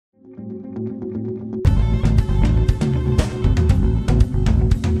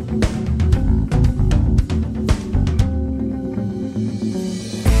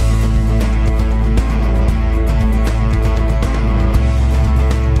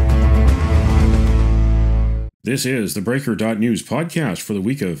This is the theBreaker.news podcast for the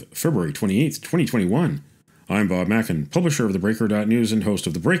week of February 28th, 2021. I'm Bob Mackin, publisher of theBreaker.news and host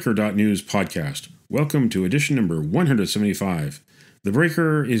of the theBreaker.news podcast. Welcome to edition number 175. The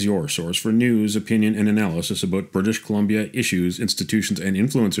Breaker is your source for news, opinion, and analysis about British Columbia issues, institutions, and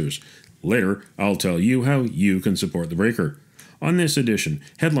influencers. Later, I'll tell you how you can support The Breaker. On this edition,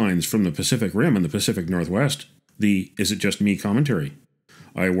 headlines from the Pacific Rim and the Pacific Northwest, the Is It Just Me commentary.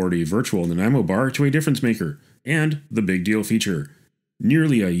 I award a virtual Nanaimo bar to a difference maker, and the Big Deal feature.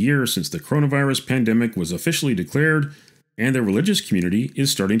 Nearly a year since the coronavirus pandemic was officially declared, and the religious community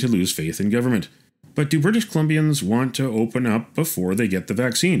is starting to lose faith in government. But do British Columbians want to open up before they get the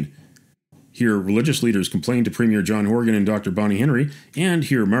vaccine? Hear religious leaders complain to Premier John Horgan and Dr. Bonnie Henry, and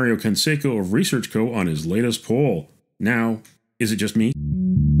hear Mario Canseco of Research Co. on his latest poll. Now, is it just me?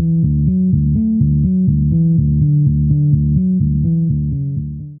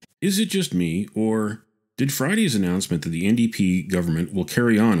 Is it just me, or did Friday's announcement that the NDP government will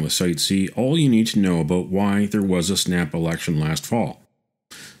carry on with Site C all you need to know about why there was a snap election last fall?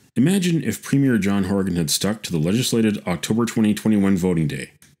 Imagine if Premier John Horgan had stuck to the legislated October 2021 voting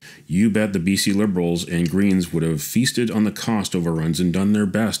day. You bet the BC Liberals and Greens would have feasted on the cost overruns and done their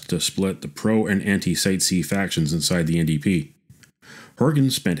best to split the pro and anti-Site C factions inside the NDP.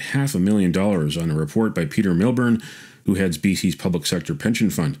 Horgan spent $500,000 on a report by Peter Milburn, who heads BC's public sector pension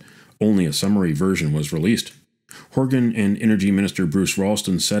fund. Only a summary version was released. Horgan and Energy Minister Bruce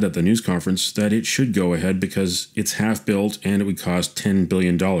Ralston said at the news conference that it should go ahead because it's half-built and it would cost $10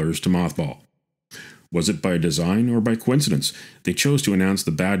 billion to mothball. Was it by design or by coincidence? They chose to announce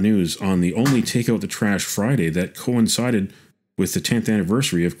the bad news on the only Take Out the Trash Friday that coincided with the 10th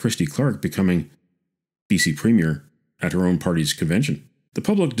anniversary of Christy Clark becoming BC Premier at her own party's convention. The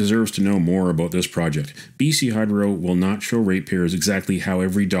public deserves to know more about this project. BC Hydro will not show ratepayers exactly how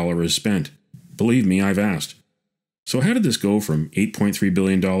every dollar is spent. Believe me, I've asked. So how did this go from $8.3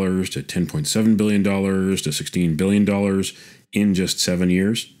 billion to $10.7 billion to $16 billion in just 7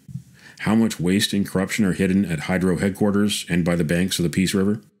 years? How much waste and corruption are hidden at Hydro headquarters and by the banks of the Peace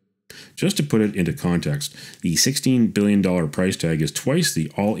River? Just to put it into context, the $16 billion price tag is twice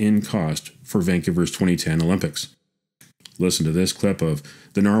the all-in cost for Vancouver's 2010 Olympics. Listen to this clip of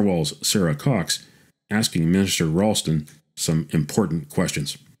the Narwhal's Sarah Cox asking Minister Ralston some important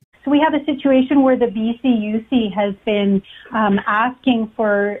questions. So we have a situation where the BCUC has been asking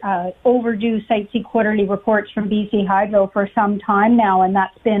for overdue Site C quarterly reports from BC Hydro for some time now, and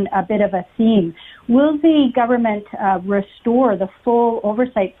that's been a bit of a theme. Will the government restore the full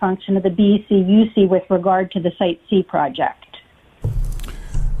oversight function of the BCUC with regard to the Site C project?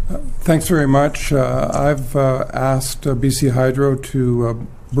 Thanks very much. I've asked BC Hydro to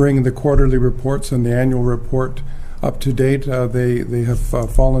bring the quarterly reports and the annual report up to date. They have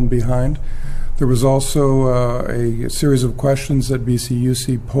fallen behind. There was also a series of questions that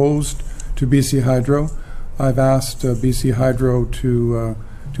BCUC posed to BC Hydro. I've asked BC Hydro to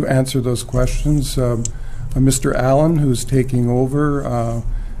answer those questions. Mr. Allen, who's taking over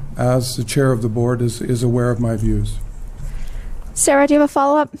as the chair of the board, is aware of my views. Sarah, do you have a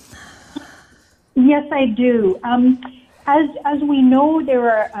follow-up? Yes, I do. As we know, there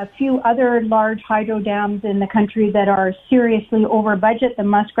are a few other large hydro dams in the country that are seriously over budget, the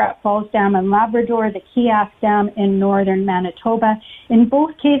Muskrat Falls Dam in Labrador, the Kiak Dam in northern Manitoba. In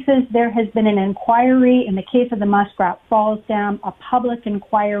both cases, there has been an inquiry. In the case of the Muskrat Falls Dam, a public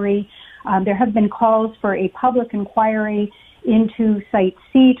inquiry. There have been calls for a public inquiry into Site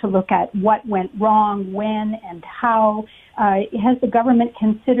C to look at what went wrong, when, and how. Has the government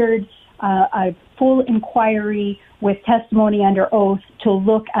considered a full inquiry with testimony under oath to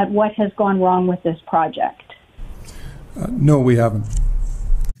look at what has gone wrong with this project? No, we haven't.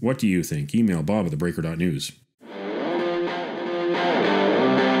 What do you think? Email Bob at theBreaker.news.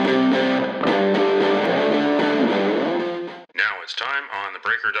 Now it's time on the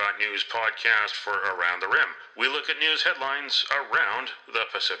Breaker.news podcast for Around the Rim. We look at news headlines around the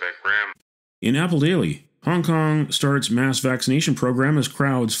Pacific Rim. In Apple Daily, Hong Kong starts mass vaccination program as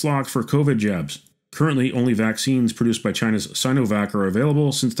crowds flock for COVID jabs. Currently, only vaccines produced by China's Sinovac are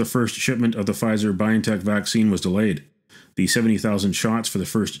available since the first shipment of the Pfizer-BioNTech vaccine was delayed. The 70,000 shots for the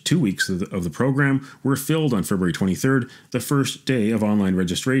first 2 weeks of the program were filled on February 23rd, the first day of online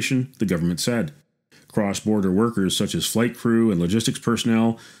registration, the government said. Cross-border workers such as flight crew and logistics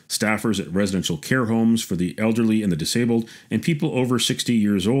personnel, staffers at residential care homes for the elderly and the disabled, and people over 60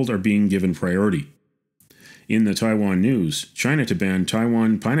 years old are being given priority. In the Taiwan news, China to ban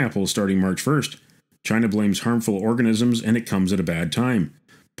Taiwan pineapples starting March 1st. China blames harmful organisms and it comes at a bad time.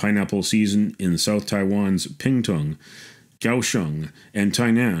 Pineapple season in South Taiwan's Pingtung. Kaohsiung, and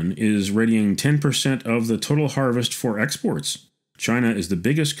Tainan is readying 10% of the total harvest for exports. China is the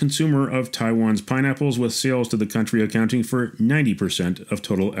biggest consumer of Taiwan's pineapples, with sales to the country accounting for 90% of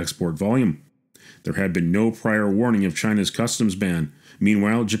total export volume. There had been no prior warning of China's customs ban.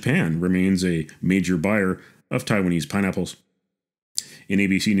 Meanwhile, Japan remains a major buyer of Taiwanese pineapples. In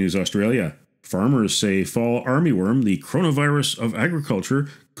ABC News Australia, farmers say fall armyworm, the coronavirus of agriculture,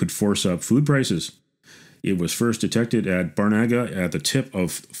 could force up food prices. It was first detected at Barnaga at the tip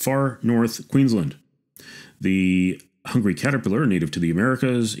of far north Queensland. The hungry caterpillar, native to the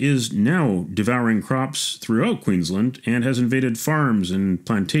Americas, is now devouring crops throughout Queensland and has invaded farms and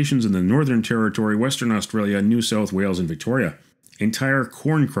plantations in the Northern Territory, Western Australia, New South Wales, and Victoria. Entire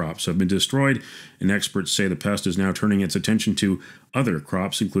corn crops have been destroyed, and experts say the pest is now turning its attention to other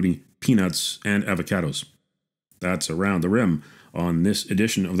crops, including peanuts and avocados. That's Around the Rim on this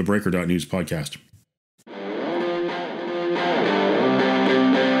edition of the Breaker.news podcast.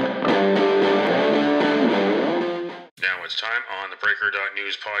 Now it's time on the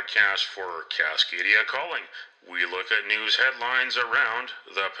Breaker.news podcast for Cascadia Calling. We look at news headlines around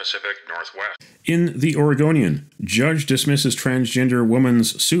the Pacific Northwest. In the Oregonian, judge dismisses transgender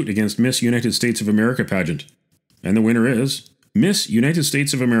woman's suit against Miss United States of America pageant. And the winner is Miss United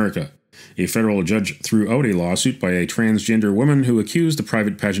States of America. A federal judge threw out a lawsuit by a transgender woman who accused the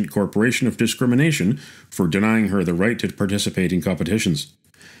private pageant corporation of discrimination for denying her the right to participate in competitions.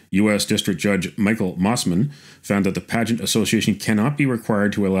 U.S. District Judge Michael Mossman found that the Pageant Association cannot be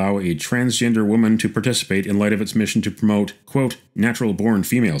required to allow a transgender woman to participate in light of its mission to promote, quote, natural-born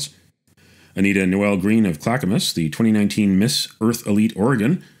females. Anita Noel Green of Clackamas, the 2019 Miss Earth Elite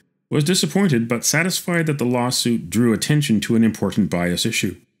Oregon, was disappointed but satisfied that the lawsuit drew attention to an important bias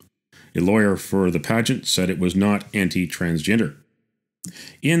issue. A lawyer for the pageant said it was not anti-transgender.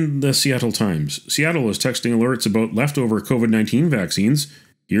 In the Seattle Times, Seattle is texting alerts about leftover COVID-19 vaccines.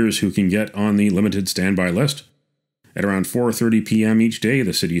 Here's who can get on the limited standby list. At around 4:30 p.m. each day,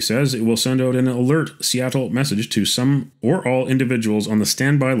 the city says it will send out an alert Seattle message to some or all individuals on the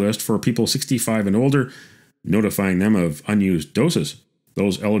standby list for people 65 and older, notifying them of unused doses.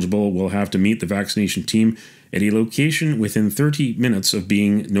 Those eligible will have to meet the vaccination team at a location within 30 minutes of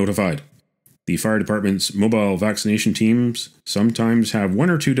being notified. The fire department's mobile vaccination teams sometimes have 1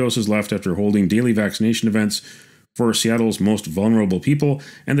 or 2 doses left after holding daily vaccination events for Seattle's most vulnerable people,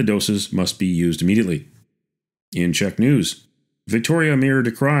 and the doses must be used immediately. In Czech news, Victoria Mayor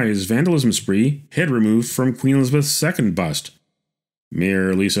decries vandalism spree, head removed from Queen Elizabeth's II bust.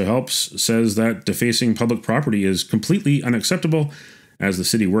 Mayor Lisa Helps says that defacing public property is completely unacceptable as the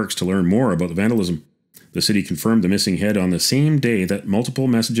city works to learn more about the vandalism. The city confirmed the missing head on the same day that multiple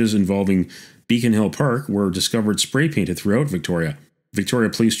messages involving Beacon Hill Park were discovered spray-painted throughout Victoria. Victoria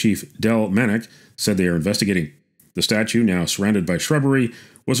Police Chief Del Manick said they are investigating. The statue, now surrounded by shrubbery,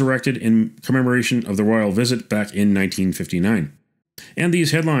 was erected in commemoration of the royal visit back in 1959. And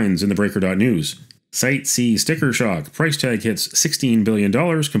these headlines in the Breaker.news. Site C sticker shock. Price tag hits $16 billion.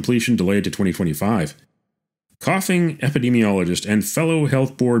 Completion delayed to 2025. Coughing epidemiologist and fellow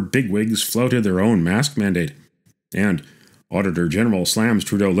health board bigwigs flouted their own mask mandate. And Auditor General slams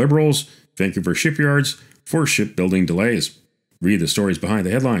Trudeau Liberals, Vancouver shipyards for shipbuilding delays. Read the stories behind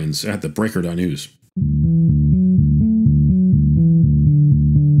the headlines at theBreaker.news.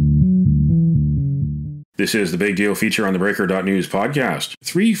 This is the Big Deal feature on the Breaker.news podcast.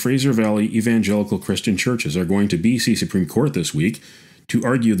 3 Fraser Valley evangelical Christian churches are going to BC Supreme Court this week to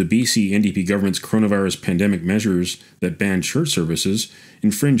argue the BC NDP government's coronavirus pandemic measures that ban church services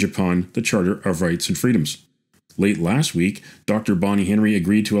infringe upon the Charter of Rights and Freedoms. Late last week, Dr. Bonnie Henry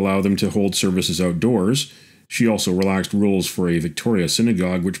agreed to allow them to hold services outdoors. She also relaxed rules for a Victoria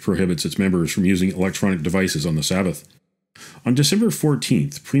synagogue which prohibits its members from using electronic devices on the Sabbath. On December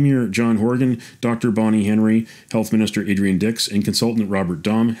 14th, Premier John Horgan, Dr. Bonnie Henry, Health Minister Adrian Dix, and Consultant Robert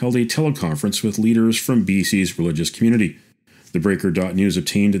Dom held a teleconference with leaders from BC's religious community. The Breaker.news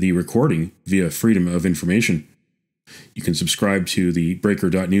obtained the recording via Freedom of Information. You can subscribe to the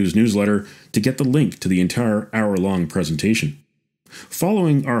Breaker.news newsletter to get the link to the entire hour-long presentation.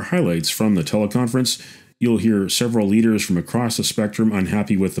 Following our highlights from the teleconference, you'll hear several leaders from across the spectrum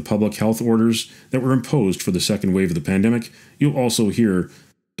unhappy with the public health orders that were imposed for the second wave of the pandemic. You'll also hear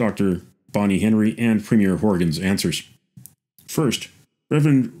Dr. Bonnie Henry and Premier Horgan's answers. First,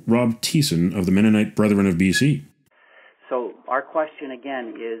 Reverend Rob Thiessen of the Mennonite Brethren of BC. So our question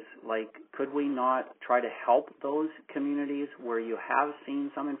again is, could we not try to help those communities where you have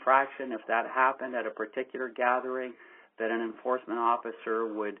seen some infraction, if that happened at a particular gathering, that an enforcement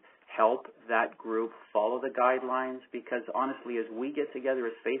officer would help that group follow the guidelines? Because honestly, as we get together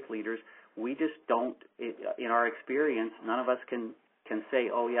as faith leaders, we just don't, in our experience, none of us can say,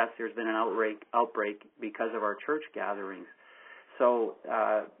 oh, yes, there's been an outbreak because of our church gatherings. So,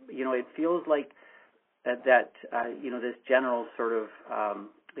 it feels like that this general sort of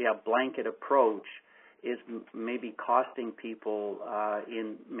blanket approach is maybe costing people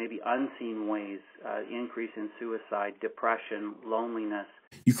in maybe unseen ways, increase in suicide, depression, loneliness.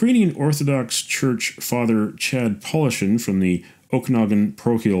 Ukrainian Orthodox Church Father Chad Polishin from the Okanagan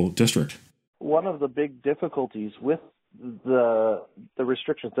Parochial District. One of the big difficulties with the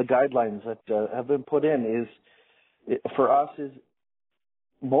restrictions, the guidelines that have been put in for us is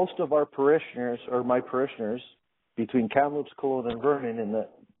most of our parishioners, or my parishioners, between Kamloops, Kelowna, and Vernon in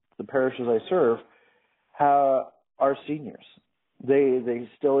the parishes I serve, are seniors. They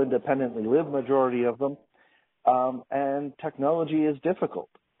still independently live, majority of them, and technology is difficult.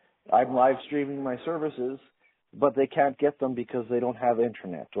 I'm live streaming my services, but they can't get them because they don't have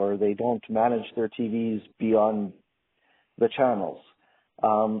internet or they don't manage their TVs beyond the channels.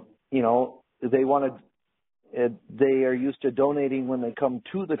 They are used to donating when they come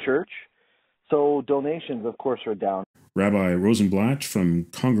to the church, so donations, of course, are down. Rabbi Rosenblatt from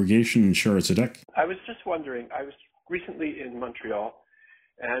Congregation Sharet-Zedek. I was just wondering, I was recently in Montreal,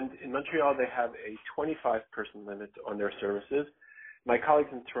 and in Montreal they have a 25-person limit on their services. My colleagues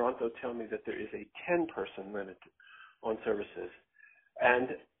in Toronto tell me that there is a 10-person limit on services. And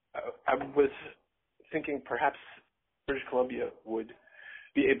I was thinking perhaps British Columbia would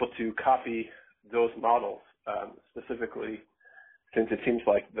be able to copy those models, specifically since it seems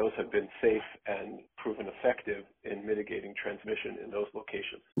like those have been safe and proven effective in mitigating transmission in those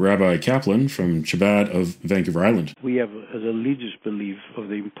locations. Rabbi Kaplan from Chabad of Vancouver Island. We have a religious belief of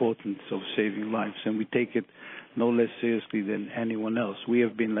the importance of saving lives, and we take it no less seriously than anyone else. We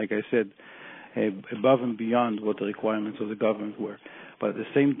have been, like I said, above and beyond what the requirements of the government were. But at the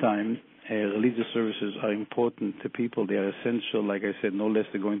same time, religious services are important to people. They are essential, like I said, no less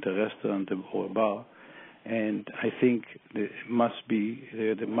than going to a restaurant or a bar. And I think there must be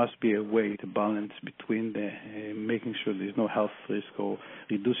a way to balance between making sure there's no health risk or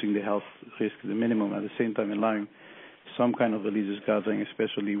reducing the health risk to the minimum, at the same time allowing some kind of religious gathering,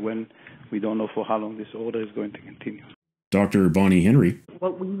 especially when we don't know for how long this order is going to continue. Dr. Bonnie Henry.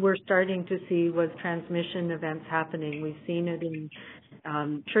 What we were starting to see was transmission events happening. We've seen it in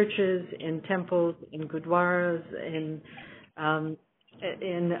churches, in temples, in gurdwaras, in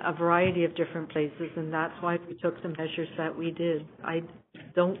a variety of different places, and that's why we took the measures that we did. I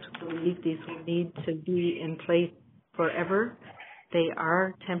don't believe these will need to be in place forever. They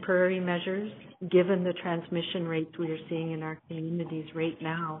are temporary measures, given the transmission rates we are seeing in our communities right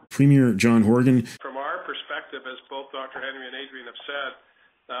now. Premier John Horgan. From our perspective, as both Dr. Henry and Adrian have said,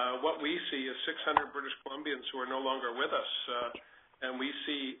 what we see is 600 British Columbians who are no longer with us, and we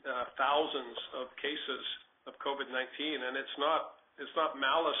see thousands of cases of COVID-19, and it's not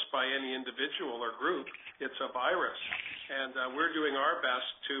malice by any individual or group. It's a virus, and we're doing our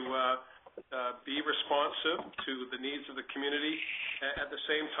best to be responsive to the needs of the community at the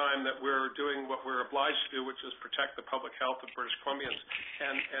same time that we're doing what we're obliged to do, which is protect the public health of British Columbians.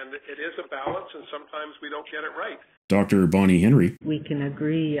 And it is a balance, and sometimes we don't get it right. Dr. Bonnie Henry. We can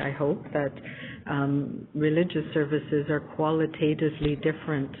agree, I hope, that religious services are qualitatively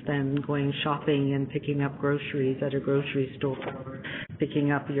different than going shopping and picking up groceries at a grocery store or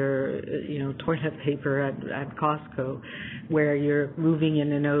picking up your toilet paper at Costco, where you're moving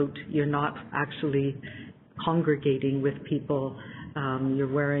in and out. You're not actually congregating with people. You're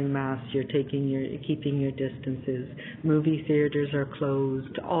wearing masks, you're keeping your distances. Movie theaters are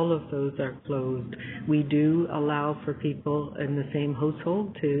closed. All of those are closed. We do allow for people in the same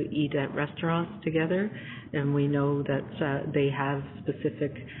household to eat at restaurants together, and we know that they have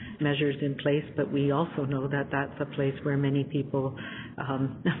specific measures in place, but we also know that that's a place where many people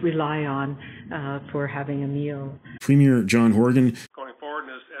rely on for having a meal. Premier John Horgan. Going forward,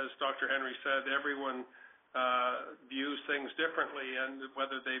 as Dr. Henry said, everyone views things differently, and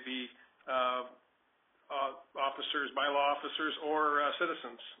whether they be officers, bylaw officers, or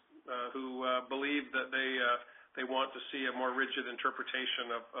citizens who believe that they want to see a more rigid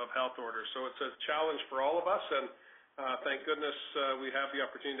interpretation of health orders. So it's a challenge for all of us, and thank goodness we have the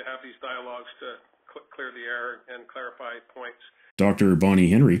opportunity to have these dialogues to clear the air and clarify points. Dr.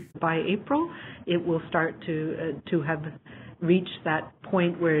 Bonnie Henry. By April, it will start to have reached that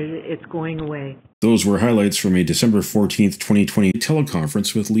point where it's going away. Those were highlights from a December 14th, 2020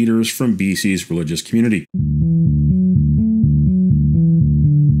 teleconference with leaders from BC's religious community.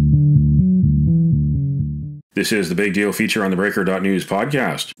 This is the Big Deal feature on the theBreaker.news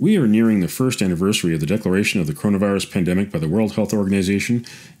podcast. We are nearing the first anniversary of the declaration of the coronavirus pandemic by the World Health Organization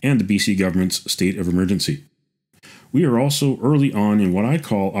and the BC government's state of emergency. We are also early on in what I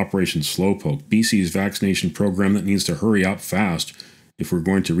call Operation Slowpoke, BC's vaccination program that needs to hurry up fast if we're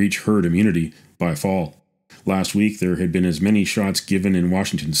going to reach herd immunity by fall. Last week, there had been as many shots given in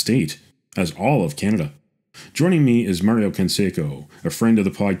Washington state as all of Canada. Joining me is Mario Canseco, a friend of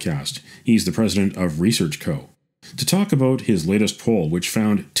the podcast. He's the president of Research Co. To talk about his latest poll, which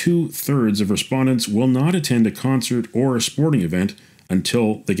found 2/3 of respondents will not attend a concert or a sporting event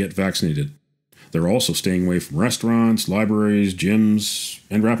until they get vaccinated. They're also staying away from restaurants, libraries, gyms,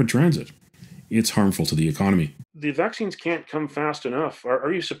 and rapid transit. It's harmful to the economy. The vaccines can't come fast enough.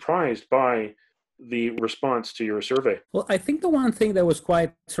 Are you surprised by the response to your survey? Well, I think the one thing that was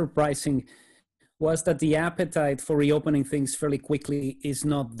quite surprising was that the appetite for reopening things fairly quickly is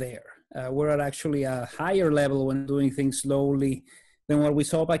not there. We're at actually a higher level when doing things slowly than what we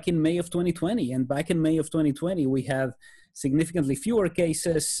saw back in May of 2020. And back in May of 2020, we had significantly fewer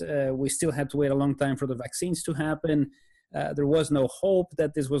cases. We still had to wait a long time for the vaccines to happen. There was no hope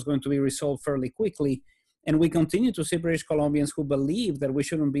that this was going to be resolved fairly quickly. And we continue to see British Columbians who believe that we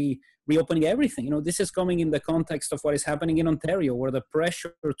shouldn't be reopening everything. You know, this is coming in the context of what is happening in Ontario, where the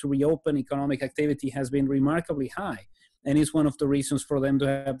pressure to reopen economic activity has been remarkably high. And is one of the reasons for them to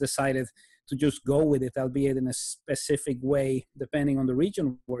have decided to just go with it, albeit in a specific way, depending on the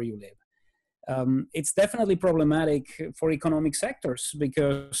region where you live. It's definitely problematic for economic sectors,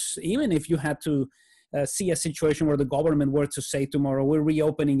 because even if you had to see a situation where the government were to say tomorrow, we're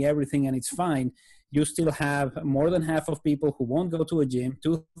reopening everything and it's fine, you still have more than half of people who won't go to a gym,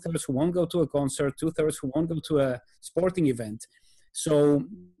 2/3 who won't go to a concert, 2/3 who won't go to a sporting event. So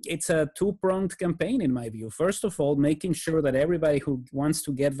it's a two-pronged campaign in my view. First of all, making sure that everybody who wants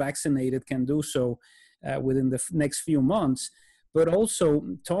to get vaccinated can do so within the next few months, but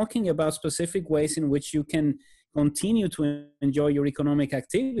also talking about specific ways in which you can continue to enjoy your economic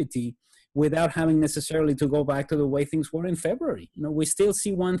activity without having necessarily to go back to the way things were in February. You know, we still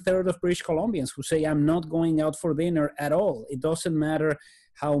see 1/3 of British Columbians who say, I'm not going out for dinner at all. It doesn't matter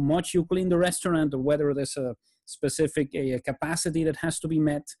how much you clean the restaurant or whether there's a specific capacity that has to be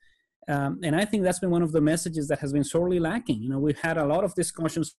met. And I think that's been one of the messages that has been sorely lacking. You know, we've had a lot of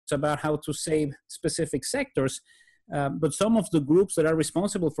discussions about how to save specific sectors, but some of the groups that are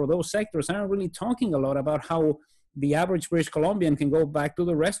responsible for those sectors aren't really talking a lot about how the average British Columbian can go back to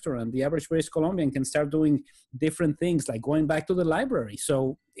the restaurant. The average British Columbian can start doing different things like going back to the library.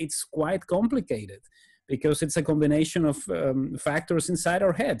 So it's quite complicated because it's a combination of factors inside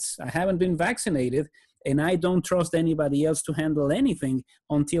our heads. I haven't been vaccinated, and I don't trust anybody else to handle anything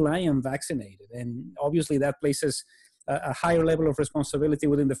until I am vaccinated. And obviously that places a higher level of responsibility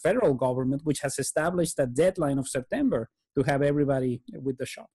within the federal government, which has established a deadline of September to have everybody with the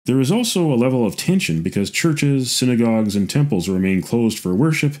shot. There is also a level of tension because churches, synagogues, and temples remain closed for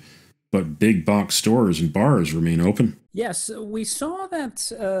worship, but big box stores and bars remain open. Yes, we saw that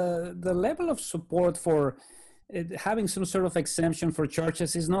the level of support for having some sort of exemption for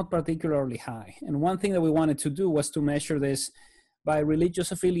churches is not particularly high. And one thing that we wanted to do was to measure this by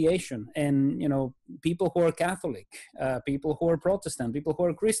religious affiliation. And, you know, people who are Catholic, people who are Protestant, people who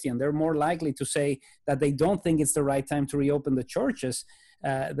are Christian, they're more likely to say that they don't think it's the right time to reopen the churches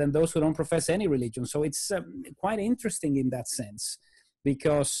than those who don't profess any religion. So it's quite interesting in that sense,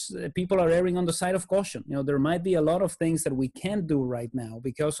 because people are erring on the side of caution. You know, there might be a lot of things that we can't do right now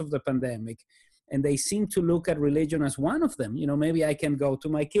because of the pandemic, and they seem to look at religion as one of them. You know, maybe I can go to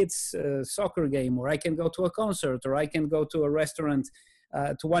my kids' soccer game, or I can go to a concert, or I can go to a restaurant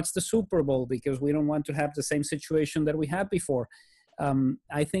to watch the Super Bowl because we don't want to have the same situation that we had before.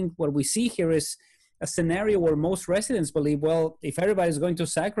 I think what we see here is a scenario where most residents believe, well, if everybody's going to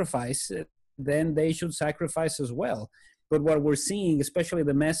sacrifice, then they should sacrifice as well. But what we're seeing, especially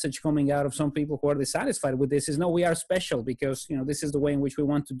the message coming out of some people who are dissatisfied with this, is no, we are special because, you know, this is the way in which we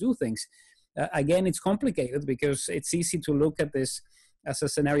want to do things. Again, it's complicated because it's easy to look at this as a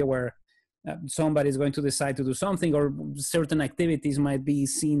scenario where somebody is going to decide to do something, or certain activities might be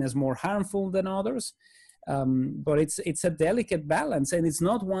seen as more harmful than others. But it's a delicate balance, and it's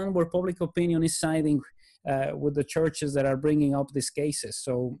not one where public opinion is siding with the churches that are bringing up these cases.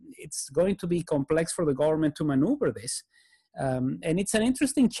 So it's going to be complex for the government to maneuver this. And it's an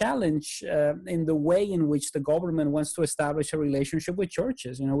interesting challenge in the way in which the government wants to establish a relationship with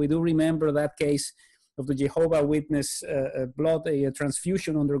churches. You know, we do remember that case of the Jehovah's Witness blood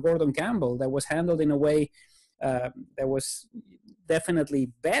transfusion under Gordon Campbell that was handled in a way that was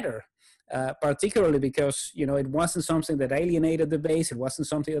definitely better, particularly because, you know, it wasn't something that alienated the base. It wasn't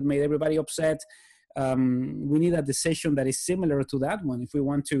something that made everybody upset. We need a decision that is similar to that one if we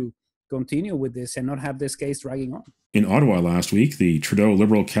want to continue with this and not have this case dragging on. In Ottawa last week, the Trudeau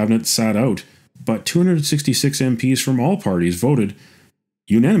Liberal cabinet sat out, but 266 MPs from all parties voted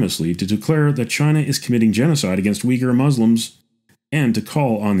unanimously to declare that China is committing genocide against Uyghur Muslims and to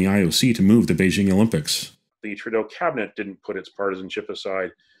call on the IOC to move the Beijing Olympics. The Trudeau cabinet didn't put its partisanship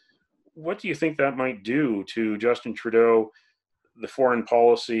aside. What do you think that might do to Justin Trudeau, the foreign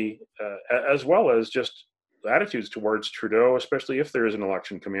policy, as well as just attitudes towards Trudeau, especially if there is an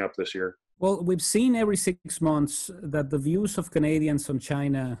election coming up this year? Well, we've seen every 6 months that the views of Canadians on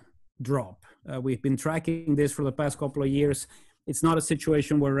China drop. We've been tracking this for the past couple of years. It's not a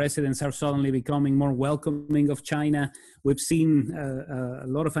situation where residents are suddenly becoming more welcoming of China. We've seen a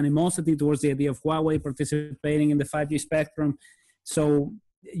lot of animosity towards the idea of Huawei participating in the 5G spectrum. So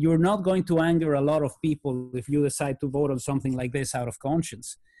you're not going to anger a lot of people if you decide to vote on something like this out of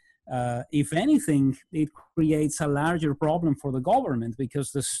conscience. If anything, it creates a larger problem for the government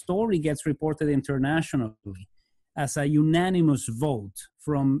because the story gets reported internationally as a unanimous vote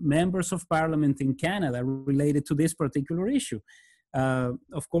from members of parliament in Canada related to this particular issue.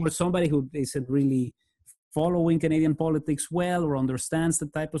 Of course, somebody who isn't really following Canadian politics well or understands the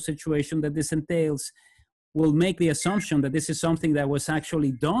type of situation that this entails will make the assumption that this is something that was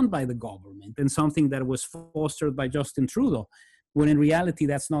actually done by the government and something that was fostered by Justin Trudeau, when in reality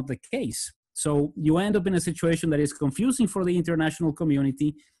that's not the case. So you end up in a situation that is confusing for the international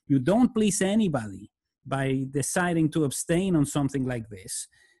community. You don't please anybody by deciding to abstain on something like this,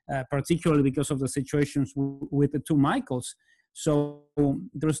 particularly because of the situations with the two Michaels. So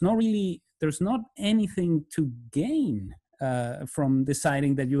there's not anything to gain from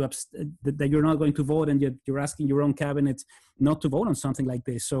deciding that that you're not going to vote and you're asking your own cabinet not to vote on something like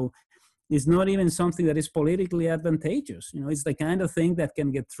this. So it's not even something that is politically advantageous. It's the kind of thing that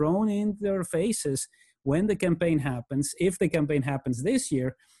can get thrown in their faces when the campaign happens, if the campaign happens this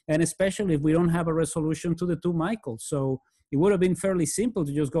year, and especially if we don't have a resolution to the two Michaels. So it would have been fairly simple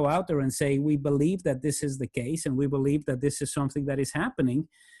to just go out there and say, we believe that this is the case and we believe that this is something that is happening.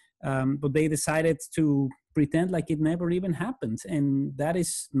 But they decided to pretend like it never even happened. And that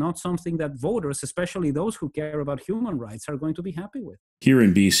is not something that voters, especially those who care about human rights, are going to be happy with. Here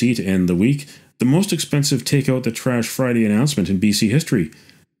in BC to end the week, the most expensive Take Out the Trash Friday announcement in BC history.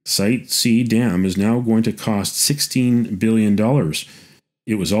 Site C Dam is now going to cost $16 billion.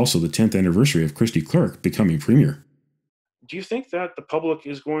 It was also the 10th anniversary of Christy Clark becoming premier. Do you think that the public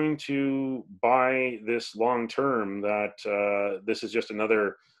is going to buy this long term, that this is just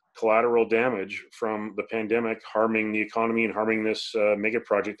another collateral damage from the pandemic harming the economy and harming this mega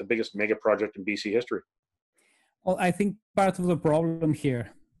project, the biggest mega project in BC history? Well, I think part of the problem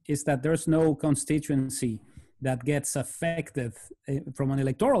here is that there's no constituency that gets affected from an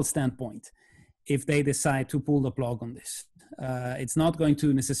electoral standpoint if they decide to pull the plug on this. It's not going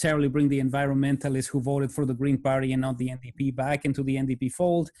to necessarily bring the environmentalists who voted for the Green Party and not the NDP back into the NDP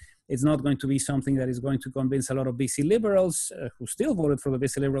fold. It's not going to be something that is going to convince a lot of BC Liberals who still voted for the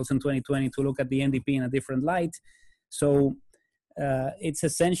BC Liberals in 2020 to look at the NDP in a different light. So it's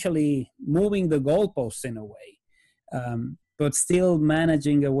essentially moving the goalposts in a way, but still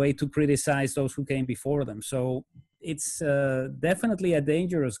managing a way to criticize those who came before them. So it's definitely a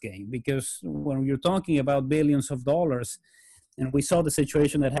dangerous game, because when you're talking about billions of dollars, and we saw the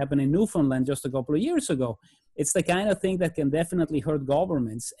situation that happened in Newfoundland just a couple of years ago, it's the kind of thing that can definitely hurt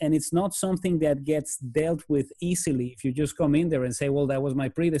governments. And it's not something that gets dealt with easily if you just come in there and say, well, that was my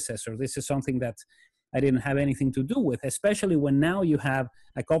predecessor. This is something that I didn't have anything to do with, especially when now you have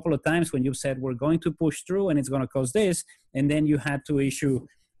a couple of times when you've said, we're going to push through and it's going to cost this. And then you had to issue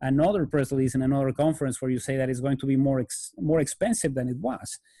another press release in another conference where you say that it's going to be more expensive than it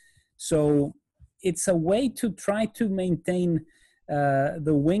was. So it's a way to try to maintain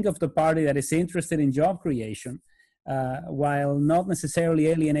the wing of the party that is interested in job creation, while not necessarily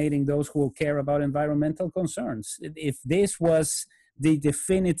alienating those who care about environmental concerns. If this was the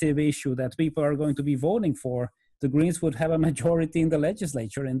definitive issue that people are going to be voting for, the Greens would have a majority in the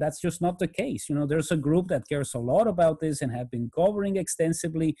legislature, and that's just not the case. You know, there's a group that cares a lot about this and have been covering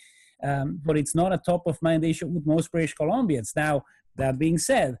extensively, but it's not a top-of-mind issue with most British Columbians. Now, that being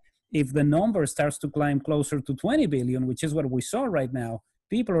said, if the number starts to climb closer to 20 billion, which is what we saw right now,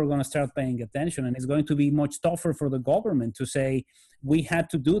 people are going to start paying attention, and it's going to be much tougher for the government to say, we had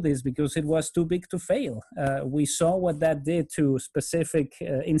to do this because it was too big to fail. We saw what that did to specific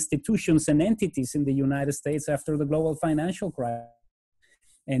institutions and entities in the United States after the global financial crisis.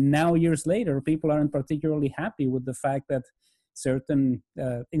 And now, years later, people aren't particularly happy with the fact that certain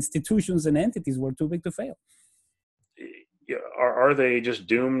institutions and entities were too big to fail. are they just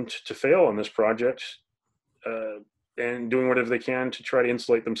doomed to fail on this project and doing whatever they can to try to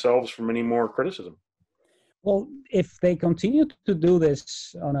insulate themselves from any more criticism? Well, if they continue to do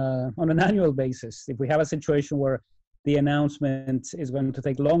this on an annual basis, if we have a situation where the announcement is going to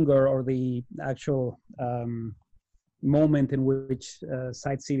take longer, or the actual moment in which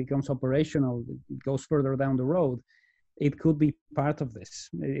Site C becomes operational goes further down the road, it could be part of this.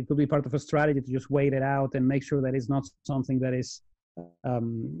 It could be part of a strategy to just wait it out and make sure that it's not something that is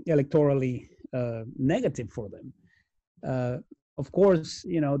electorally negative for them. Of course,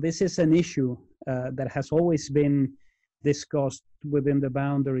 this is an issue that has always been discussed within the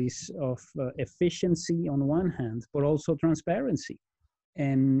boundaries of efficiency on one hand, but also transparency.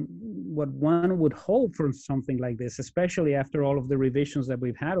 And what one would hope for something like this, especially after all of the revisions that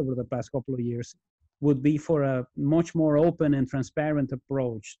we've had over the past couple of years, would be for a much more open and transparent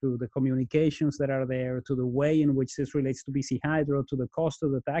approach to the communications that are there, to the way in which this relates to BC Hydro, to the cost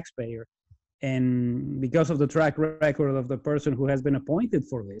of the taxpayer. And because of the track record of the person who has been appointed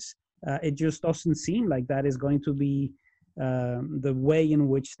for this, it just doesn't seem like that is going to be the way in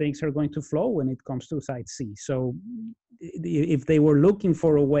which things are going to flow when it comes to Site C. So if they were looking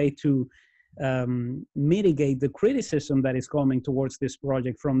for a way to mitigate the criticism that is coming towards this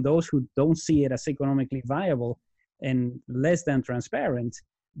project from those who don't see it as economically viable and less than transparent,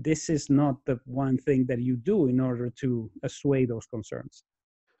 this is not the one thing that you do in order to assuage those concerns.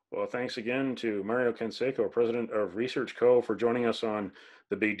 Well, thanks again to Mario Canseco, President of Research Co., for joining us on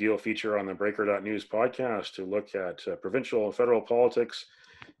the Big Deal feature on the Breaker.news podcast to look at provincial and federal politics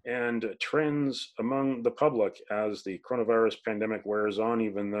and trends among the public as the coronavirus pandemic wears on,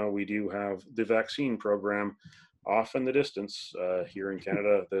 even though we do have the vaccine program off in the distance here in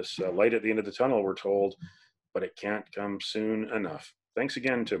Canada. This light at the end of the tunnel, we're told, but it can't come soon enough. Thanks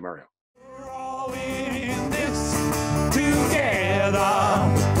again to Mario. We're all in this together.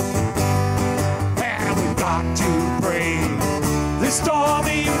 Got to brave this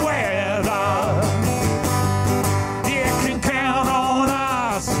stormy weather. You can count on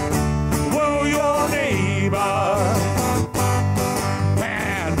us, we're your neighbor,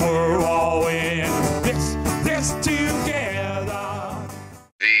 and we're all in this together.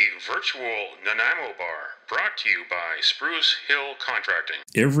 The virtual Nanaimo Bar, brought to you by Spruce Hill Contracting.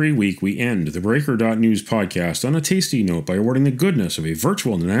 Every week we end the Breaker.news podcast on a tasty note by awarding the goodness of a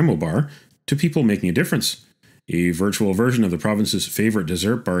virtual Nanaimo Bar to people making a difference. A virtual version of the province's favorite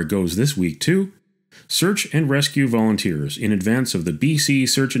dessert bar goes this week to Search and Rescue Volunteers in advance of the BC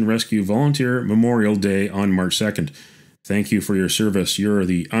Search and Rescue Volunteer Memorial Day on March 2nd. Thank you for your service. You're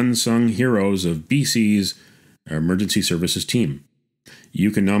the unsung heroes of BC's emergency services team.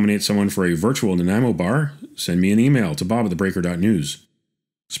 You can nominate someone for a virtual Nanaimo bar. Send me an email to bob@theBreaker.news.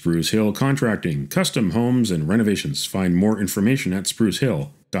 Spruce Hill Contracting, custom homes and renovations. Find more information at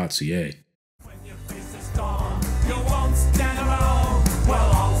sprucehill.ca.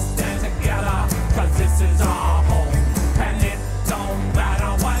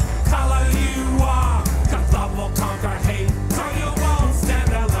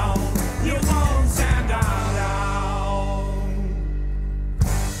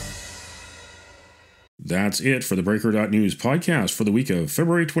 That's it for the Breaker.news podcast for the week of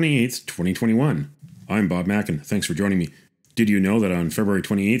February 28th, 2021. I'm Bob Mackin. Thanks for joining me. Did you know that on February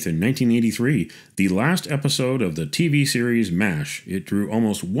 28th in 1983, the last episode of the TV series MASH, it drew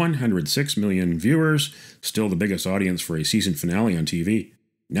almost 106 million viewers, still the biggest audience for a season finale on TV?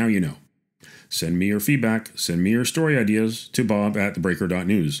 Now you know. Send me your feedback, send me your story ideas to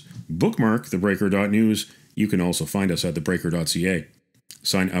bob@theBreaker.news. Bookmark theBreaker.news. You can also find us at theBreaker.ca.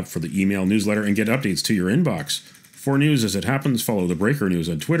 Sign up for the email newsletter and get updates to your inbox. For news as it happens, follow The Breaker News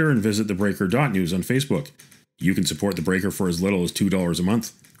on Twitter and visit theBreaker.news on Facebook. You can support The Breaker for as little as $2 a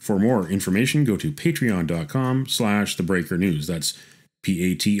month. For more information, go to patreon.com/TheBreakerNews. That's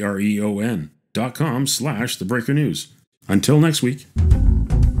patreon.com/TheBreakerNews. Until next week.